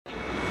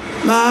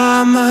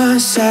Mama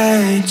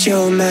said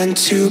you're meant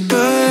to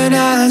burn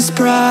as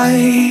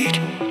bright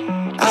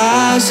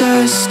as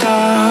a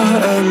star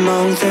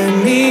among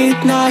the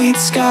midnight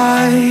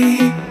sky.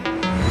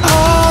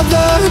 All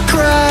the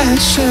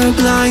pressure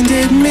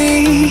blinded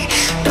me,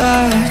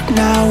 but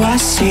now I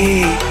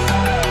see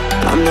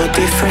I'm no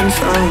different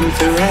from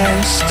the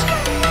rest.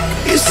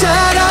 You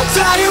said I'd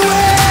fly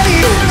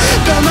away,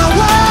 but my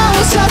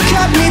walls have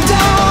kept me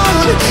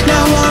down.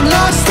 Now I'm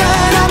lost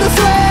and I'm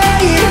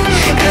afraid,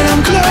 and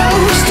I'm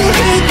close to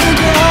hit the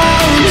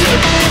ground.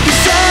 You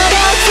said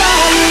I'd fly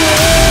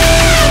away,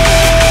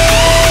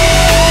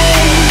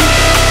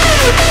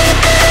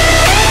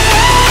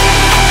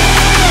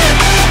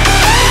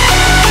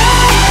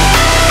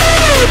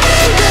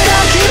 but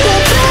I'll keep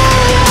on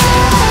flying.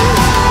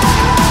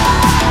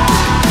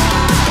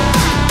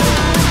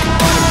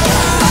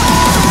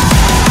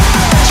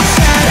 She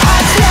said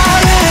I'd fly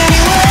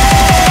anyway,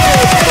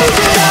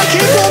 but I'll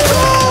keep on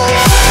flying.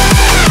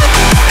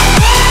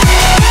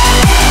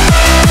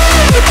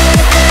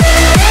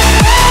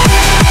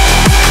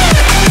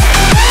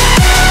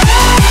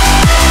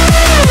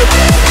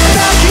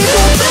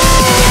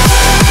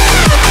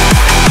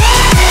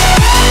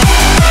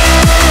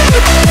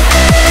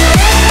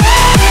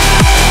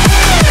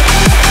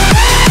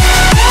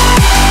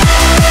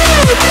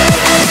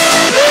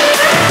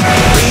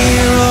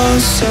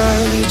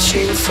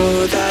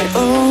 For that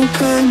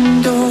open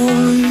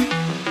door,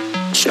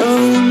 show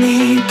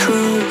me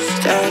proof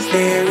that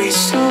there is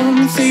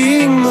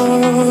something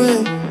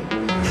more.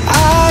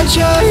 I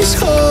just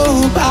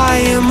hope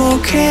I am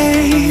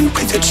okay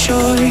with the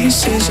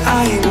choices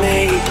I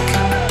make.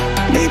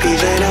 Maybe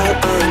then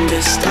I'll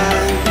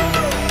understand.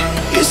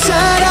 You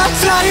said I'd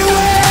fly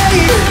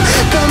away,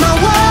 but my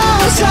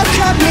walls have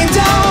kept me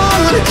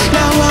down.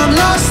 Now I'm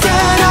lost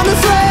and I'm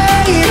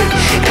afraid,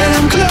 and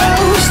I'm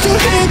close to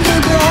hit the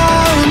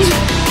ground.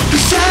 You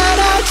said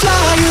I'd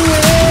fly away.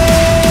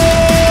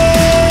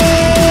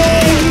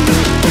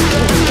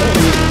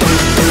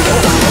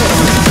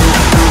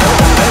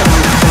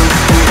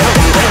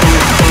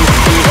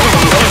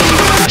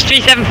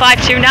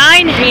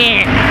 37529.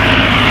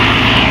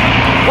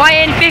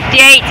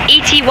 YN58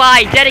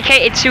 ETY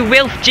dedicated to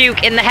Wilf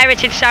Duke in the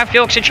Heritage South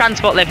Yorkshire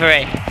Transport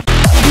livery.